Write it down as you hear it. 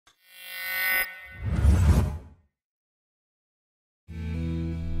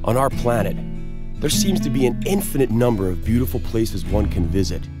On our planet, there seems to be an infinite number of beautiful places one can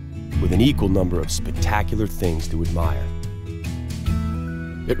visit, with an equal number of spectacular things to admire.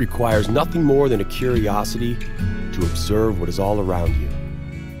 It requires nothing more than a curiosity to observe what is all around you.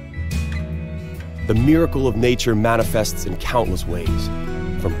 The miracle of nature manifests in countless ways,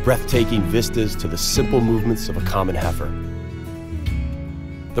 from breathtaking vistas to the simple movements of a common heifer.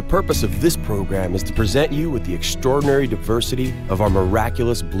 The purpose of this program is to present you with the extraordinary diversity of our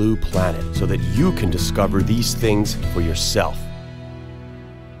miraculous blue planet so that you can discover these things for yourself.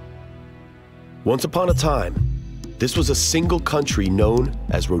 Once upon a time, this was a single country known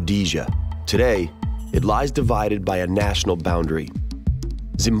as Rhodesia. Today, it lies divided by a national boundary.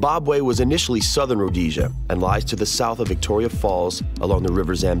 Zimbabwe was initially southern Rhodesia and lies to the south of Victoria Falls along the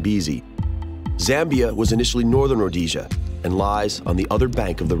river Zambezi. Zambia was initially northern Rhodesia and lies on the other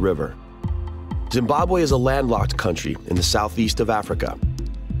bank of the river. Zimbabwe is a landlocked country in the southeast of Africa.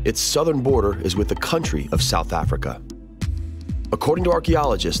 Its southern border is with the country of South Africa. According to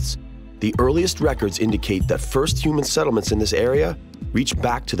archaeologists, the earliest records indicate that first human settlements in this area reach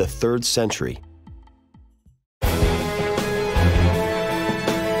back to the 3rd century.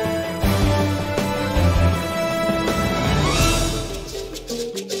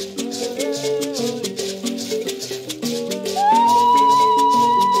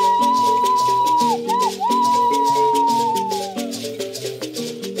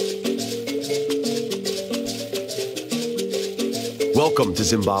 Welcome to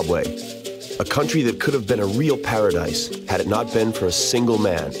Zimbabwe, a country that could have been a real paradise had it not been for a single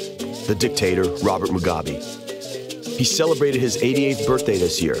man, the dictator Robert Mugabe. He celebrated his 88th birthday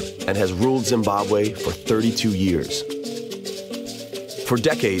this year and has ruled Zimbabwe for 32 years. For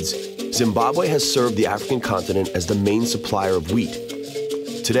decades, Zimbabwe has served the African continent as the main supplier of wheat.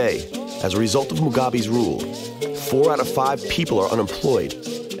 Today, as a result of Mugabe's rule, 4 out of 5 people are unemployed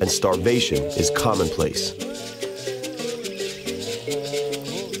and starvation is commonplace.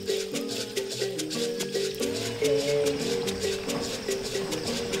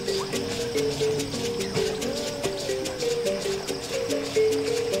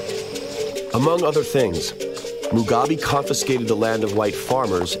 Among other things, Mugabe confiscated the land of white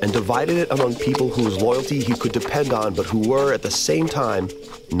farmers and divided it among people whose loyalty he could depend on, but who were, at the same time,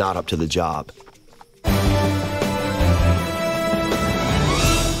 not up to the job.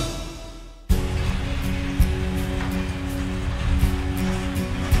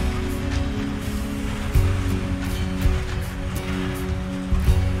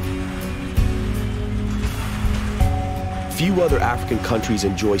 Few other African countries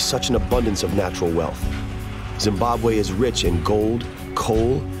enjoy such an abundance of natural wealth. Zimbabwe is rich in gold,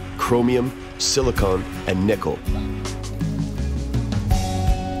 coal, chromium, silicon, and nickel.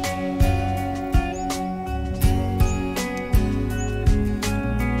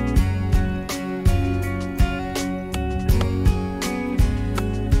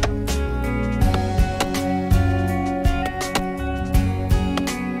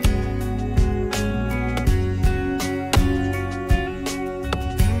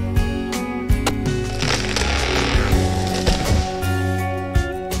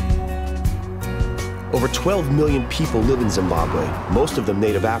 Over 12 million people live in Zimbabwe, most of them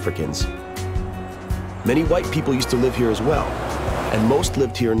native Africans. Many white people used to live here as well, and most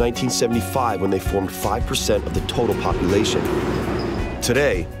lived here in 1975 when they formed 5% of the total population.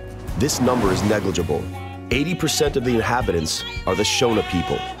 Today, this number is negligible. 80% of the inhabitants are the Shona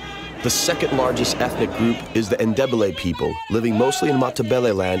people. The second largest ethnic group is the Ndebele people, living mostly in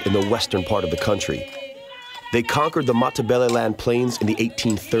Matabele land in the western part of the country. They conquered the Matabele land plains in the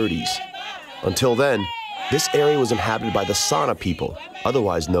 1830s. Until then, this area was inhabited by the Sana people,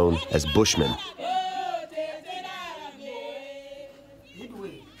 otherwise known as Bushmen.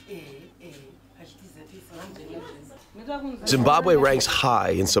 Zimbabwe ranks high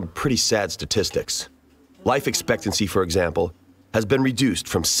in some pretty sad statistics. Life expectancy, for example, has been reduced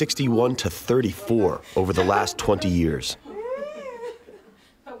from 61 to 34 over the last 20 years.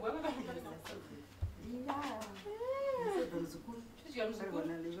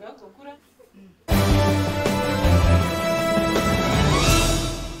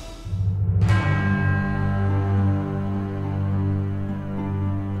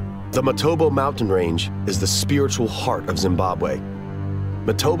 The Matobo mountain range is the spiritual heart of Zimbabwe.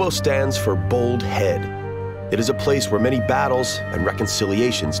 Matobo stands for bold head. It is a place where many battles and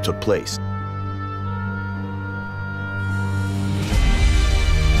reconciliations took place.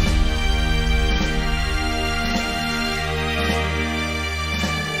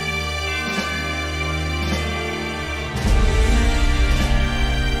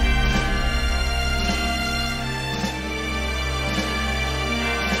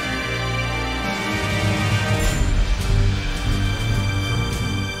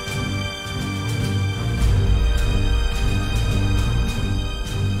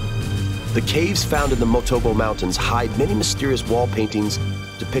 The caves found in the Motobo Mountains hide many mysterious wall paintings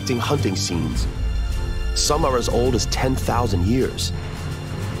depicting hunting scenes. Some are as old as 10,000 years.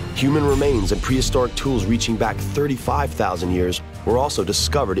 Human remains and prehistoric tools reaching back 35,000 years were also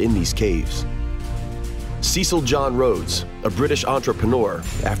discovered in these caves. Cecil John Rhodes, a British entrepreneur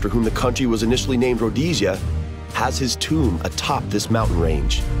after whom the country was initially named Rhodesia, has his tomb atop this mountain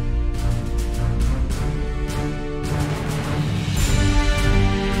range.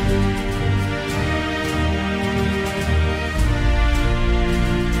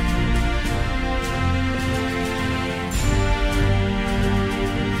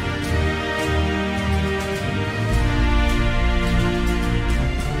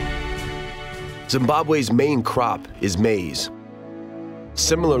 Zimbabwe's main crop is maize.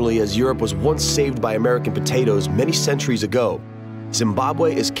 Similarly, as Europe was once saved by American potatoes many centuries ago,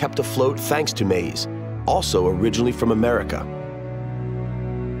 Zimbabwe is kept afloat thanks to maize, also originally from America.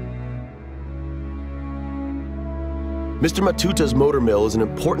 Mr. Matuta's motor mill is an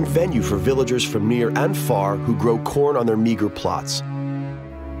important venue for villagers from near and far who grow corn on their meager plots.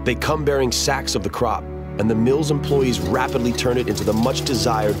 They come bearing sacks of the crop, and the mill's employees rapidly turn it into the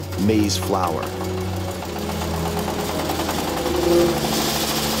much-desired maize flour.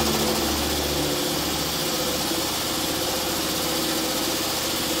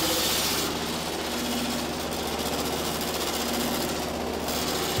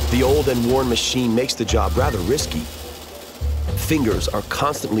 The old and worn machine makes the job rather risky. Fingers are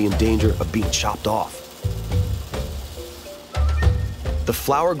constantly in danger of being chopped off. The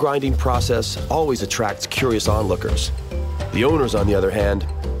flour grinding process always attracts curious onlookers. The owners, on the other hand,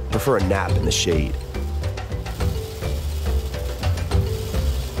 prefer a nap in the shade.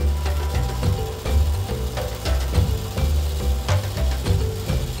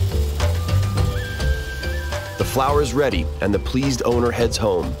 The flour is ready, and the pleased owner heads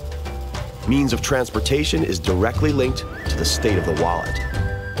home. Means of transportation is directly linked to the state of the wallet.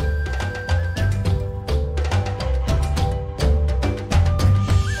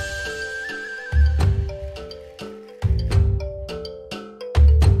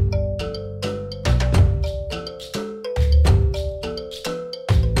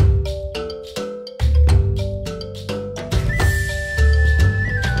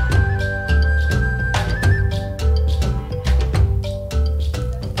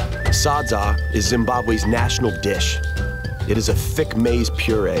 Sadza is Zimbabwe's national dish. It is a thick maize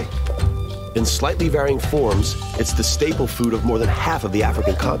puree. In slightly varying forms, it's the staple food of more than half of the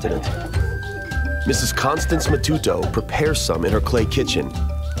African continent. Mrs. Constance Matuto prepares some in her clay kitchen.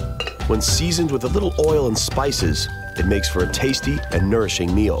 When seasoned with a little oil and spices, it makes for a tasty and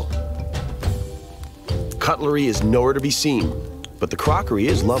nourishing meal. Cutlery is nowhere to be seen, but the crockery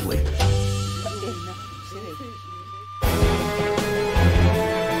is lovely.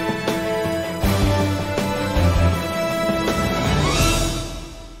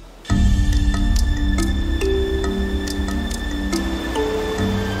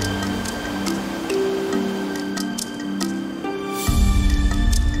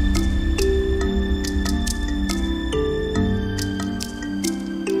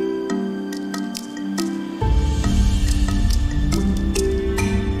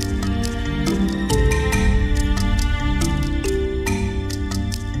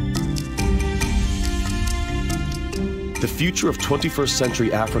 The future of 21st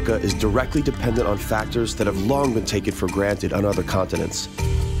century Africa is directly dependent on factors that have long been taken for granted on other continents.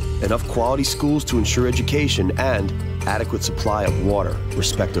 Enough quality schools to ensure education and adequate supply of water,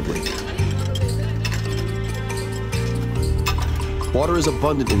 respectively. Water is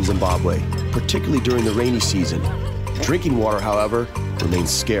abundant in Zimbabwe, particularly during the rainy season. Drinking water, however,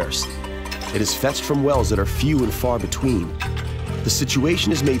 remains scarce. It is fetched from wells that are few and far between. The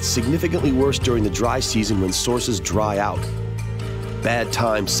situation is made significantly worse during the dry season when sources dry out. Bad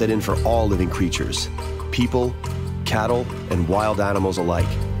times set in for all living creatures, people, cattle, and wild animals alike.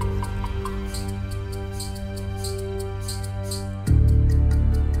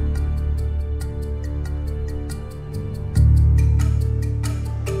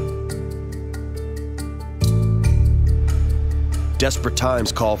 Desperate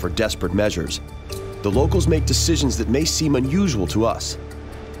times call for desperate measures. The locals make decisions that may seem unusual to us.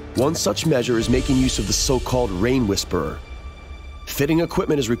 One such measure is making use of the so-called rain whisperer. Fitting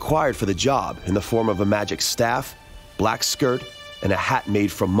equipment is required for the job in the form of a magic staff, black skirt, and a hat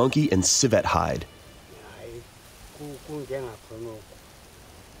made from monkey and civet hide.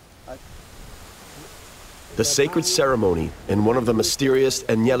 The sacred ceremony in one of the mysterious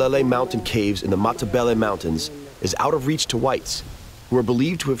Nyelele mountain caves in the Matabele Mountains is out of reach to whites, who are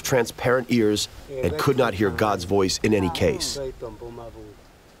believed to have transparent ears and could not hear God's voice in any case.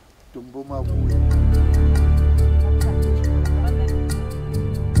 It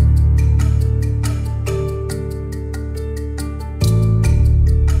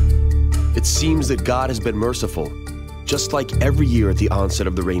seems that God has been merciful, just like every year at the onset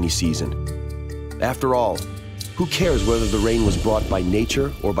of the rainy season. After all, who cares whether the rain was brought by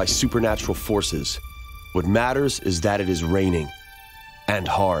nature or by supernatural forces? What matters is that it is raining, and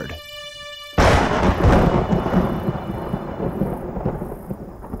hard.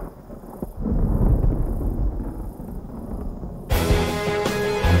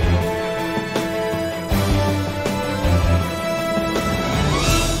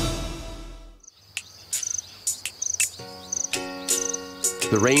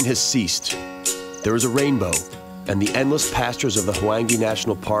 The rain has ceased. There is a rainbow, and the endless pastures of the Hwange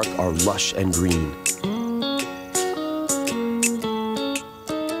National Park are lush and green.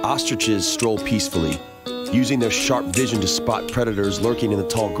 Ostriches stroll peacefully, using their sharp vision to spot predators lurking in the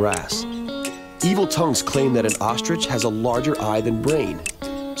tall grass. Evil tongues claim that an ostrich has a larger eye than brain.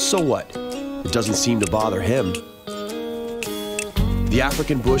 So what? It doesn't seem to bother him. The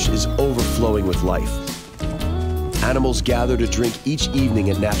African bush is overflowing with life. Animals gather to drink each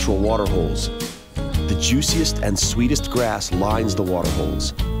evening at natural water holes. The juiciest and sweetest grass lines the water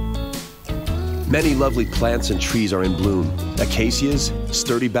holes. Many lovely plants and trees are in bloom: acacias,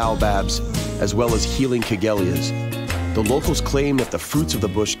 sturdy baobabs, as well as healing kagelias. The locals claim that the fruits of the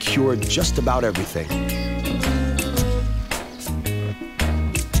bush cure just about everything.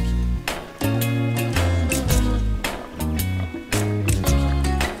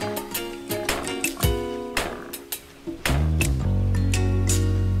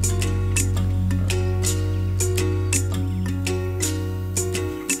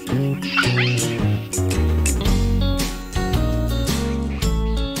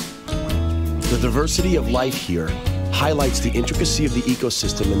 The diversity of life here highlights the intricacy of the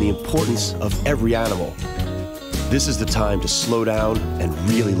ecosystem and the importance of every animal. This is the time to slow down and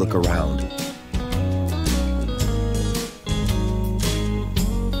really look around.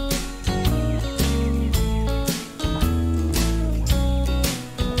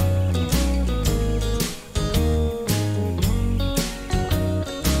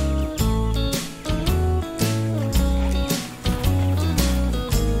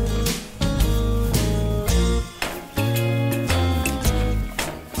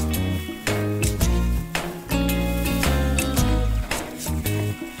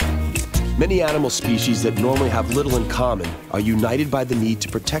 Many animal species that normally have little in common are united by the need to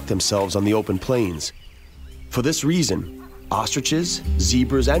protect themselves on the open plains. For this reason, ostriches,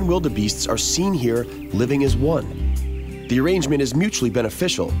 zebras, and wildebeests are seen here living as one. The arrangement is mutually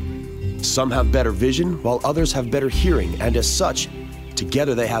beneficial. Some have better vision, while others have better hearing, and as such,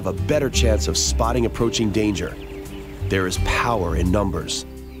 together they have a better chance of spotting approaching danger. There is power in numbers.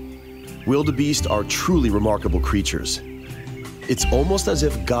 Wildebeest are truly remarkable creatures. It's almost as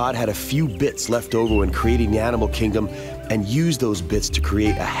if God had a few bits left over when creating the animal kingdom and used those bits to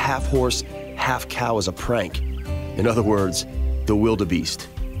create a half-horse, half-cow as a prank. In other words, the wildebeest.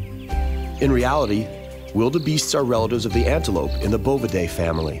 In reality, wildebeests are relatives of the antelope in the Bovidae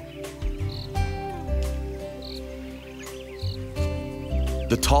family.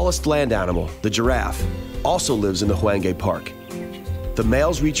 The tallest land animal, the giraffe, also lives in the Hwange Park. The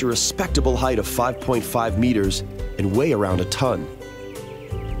males reach a respectable height of 5.5 meters and weigh around a ton.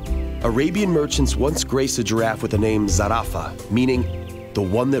 Arabian merchants once graced the giraffe with the name Zarafa, meaning the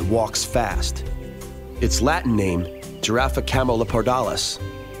one that walks fast. Its Latin name, Giraffa camelopardalis,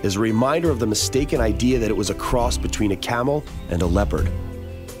 is a reminder of the mistaken idea that it was a cross between a camel and a leopard.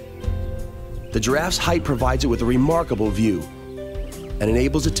 The giraffe's height provides it with a remarkable view and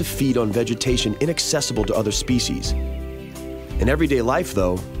enables it to feed on vegetation inaccessible to other species. In everyday life,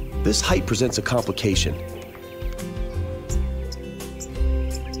 though, this height presents a complication.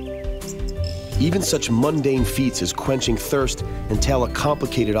 Even such mundane feats as quenching thirst entail a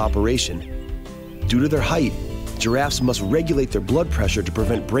complicated operation. Due to their height, giraffes must regulate their blood pressure to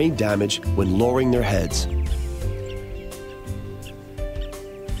prevent brain damage when lowering their heads.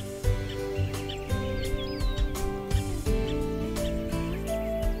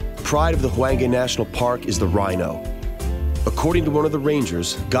 Pride of the Hwange National Park is the rhino. According to one of the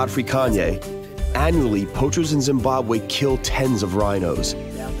rangers, Godfrey Kanye, annually poachers in Zimbabwe kill tens of rhinos.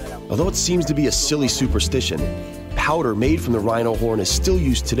 Although it seems to be a silly superstition, powder made from the rhino horn is still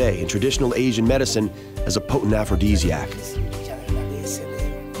used today in traditional Asian medicine as a potent aphrodisiac.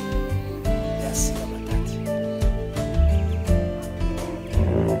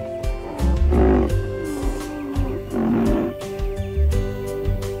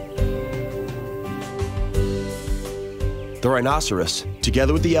 There are rhinoceros,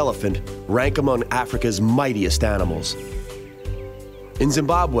 together with the elephant, rank among Africa's mightiest animals. In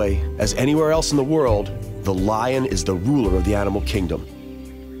Zimbabwe, as anywhere else in the world, the lion is the ruler of the animal kingdom.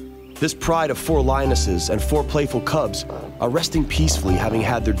 This pride of 4 lionesses and 4 playful cubs are resting peacefully, having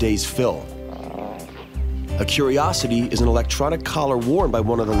had their day's fill. A curiosity is an electronic collar worn by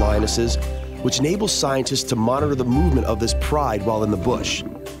one of the lionesses, which enables scientists to monitor the movement of this pride while in the bush.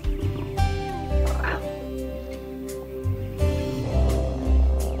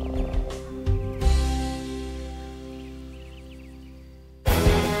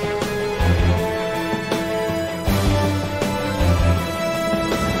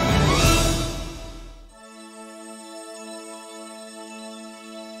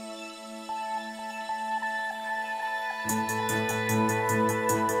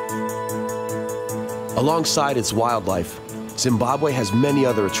 Alongside its wildlife, Zimbabwe has many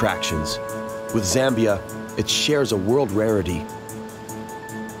other attractions. With Zambia, it shares a world rarity.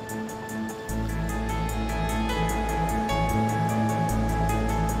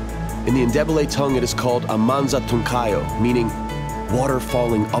 In the Ndebele tongue, it is called amanza tunkayo, meaning water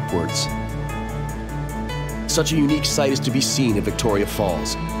falling upwards. Such a unique sight is to be seen at Victoria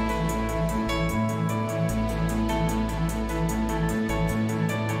Falls.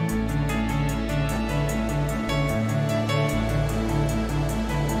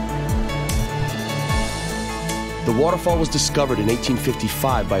 The waterfall was discovered in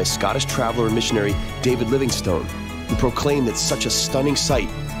 1855 by a Scottish traveler and missionary, David Livingstone, who proclaimed that such a stunning sight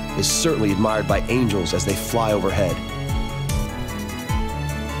is certainly admired by angels as they fly overhead.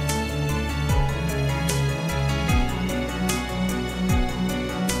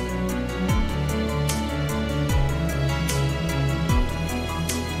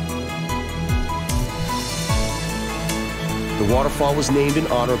 The waterfall was named in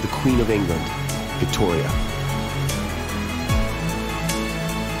honor of the Queen of England, Victoria.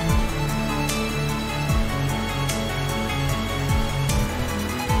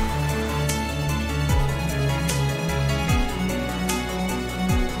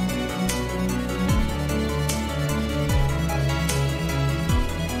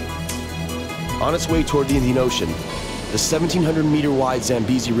 On its way toward the Indian Ocean, the 1,700-meter wide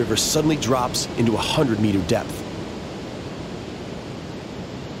Zambezi River suddenly drops into 100-meter depth.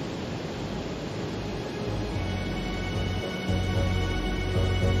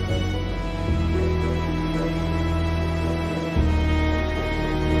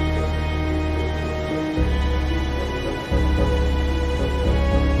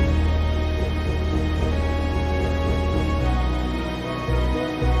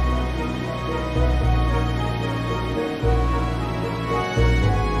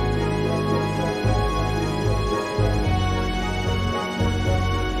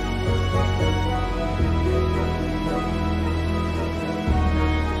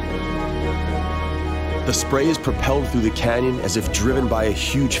 The spray is propelled through the canyon as if driven by a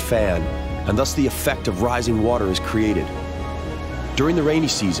huge fan, and thus the effect of rising water is created. During the rainy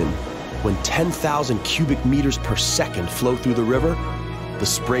season, when 10,000 cubic meters per second flow through the river, the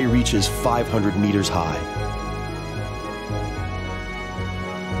spray reaches 500 meters high.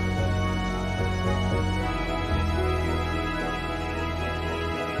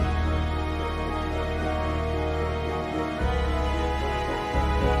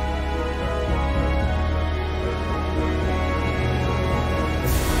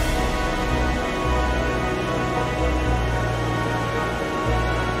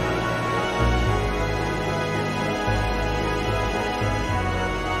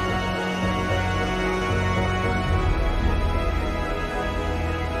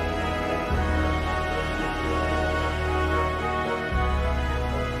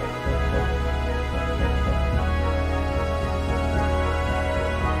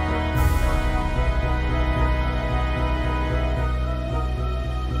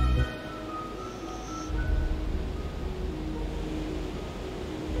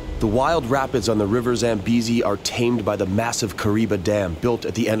 The wild rapids on the river Zambezi are tamed by the massive Kariba Dam built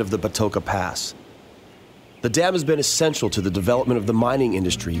at the end of the Batoka Pass. The dam has been essential to the development of the mining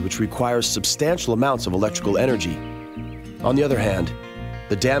industry, which requires substantial amounts of electrical energy. On the other hand,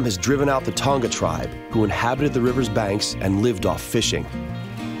 the dam has driven out the Tonga tribe, who inhabited the river's banks and lived off fishing.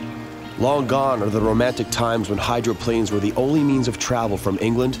 Long gone are the romantic times when hydroplanes were the only means of travel from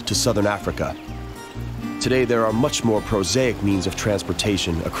England to southern Africa. Today, there are much more prosaic means of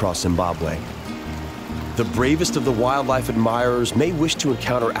transportation across Zimbabwe. The bravest of the wildlife admirers may wish to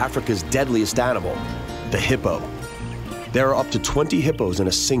encounter Africa's deadliest animal, the hippo. There are up to 20 hippos in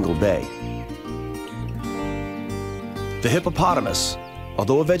a single bay. The hippopotamus,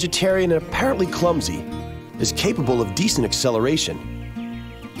 although a vegetarian and apparently clumsy, is capable of decent acceleration.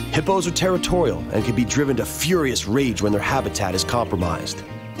 Hippos are territorial and can be driven to furious rage when their habitat is compromised.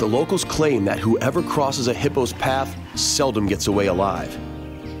 The locals claim that whoever crosses a hippo's path seldom gets away alive.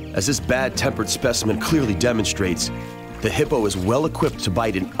 As this bad-tempered specimen clearly demonstrates, the hippo is well equipped to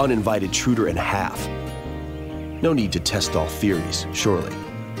bite an uninvited intruder in half. No need to test all theories, surely.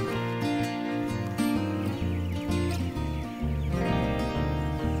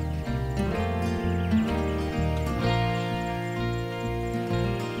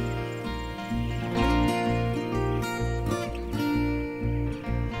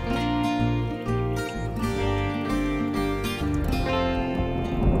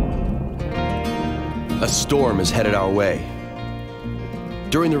 A storm is headed our way.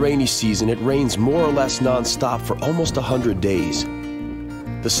 During the rainy season, it rains more or less non-stop for almost 100 days.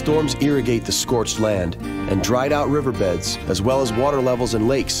 The storms irrigate the scorched land, and dried-out riverbeds, as well as water levels in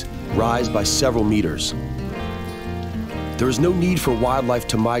lakes, rise by several meters. There is no need for wildlife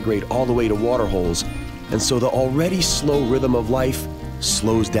to migrate all the way to waterholes, and so the already slow rhythm of life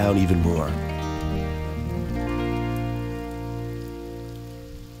slows down even more.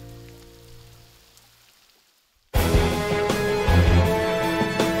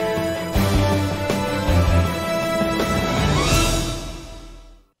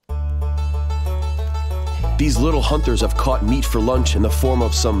 These little hunters have caught meat for lunch in the form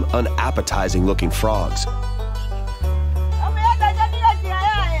of some unappetizing-looking frogs.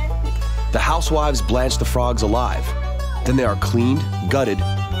 The housewives blanch the frogs alive. Then they are cleaned, gutted,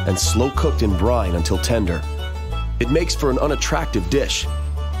 and slow-cooked in brine until tender. It makes for an unattractive dish,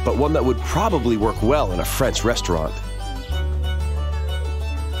 but one that would probably work well in a French restaurant.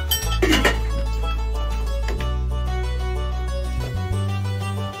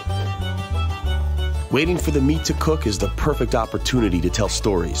 Waiting for the meat to cook is the perfect opportunity to tell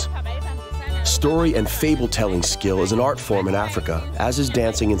stories. Story and fable-telling skill is an art form in Africa, as is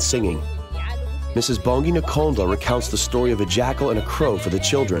dancing and singing. Mrs. Bongi Nkonda recounts the story of a jackal and a crow for the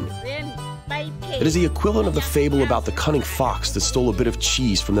children. It is the equivalent of the fable about the cunning fox that stole a bit of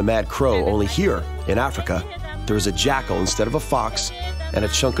cheese from the mad crow, only here, in Africa, there is a jackal instead of a fox and a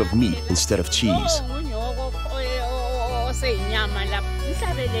chunk of meat instead of cheese.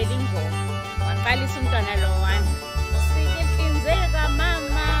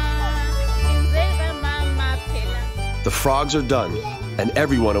 The frogs are done, and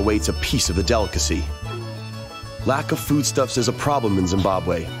everyone awaits a piece of the delicacy. Lack of foodstuffs is a problem in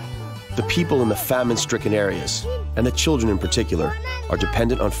Zimbabwe. The people in the famine-stricken areas, and the children in particular, are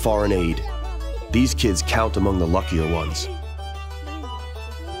dependent on foreign aid. These kids count among the luckier ones.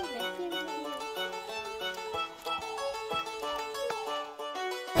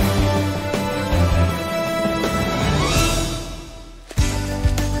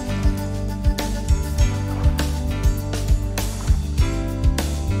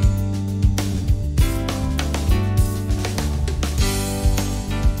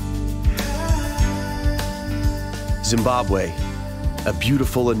 Zimbabwe, a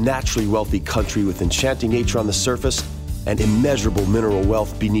beautiful and naturally wealthy country with enchanting nature on the surface and immeasurable mineral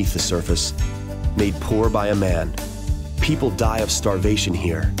wealth beneath the surface, made poor by a man. People die of starvation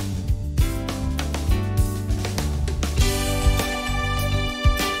here.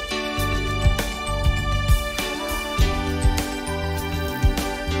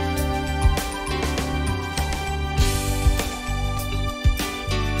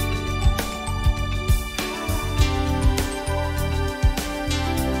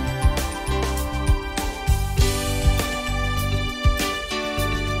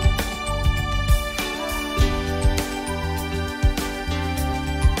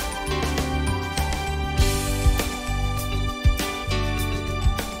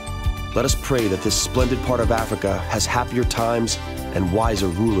 Let us pray that this splendid part of Africa has happier times and wiser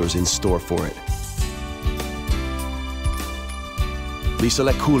rulers in store for it. Lisa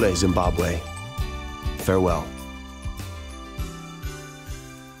Lekule, Zimbabwe. Farewell.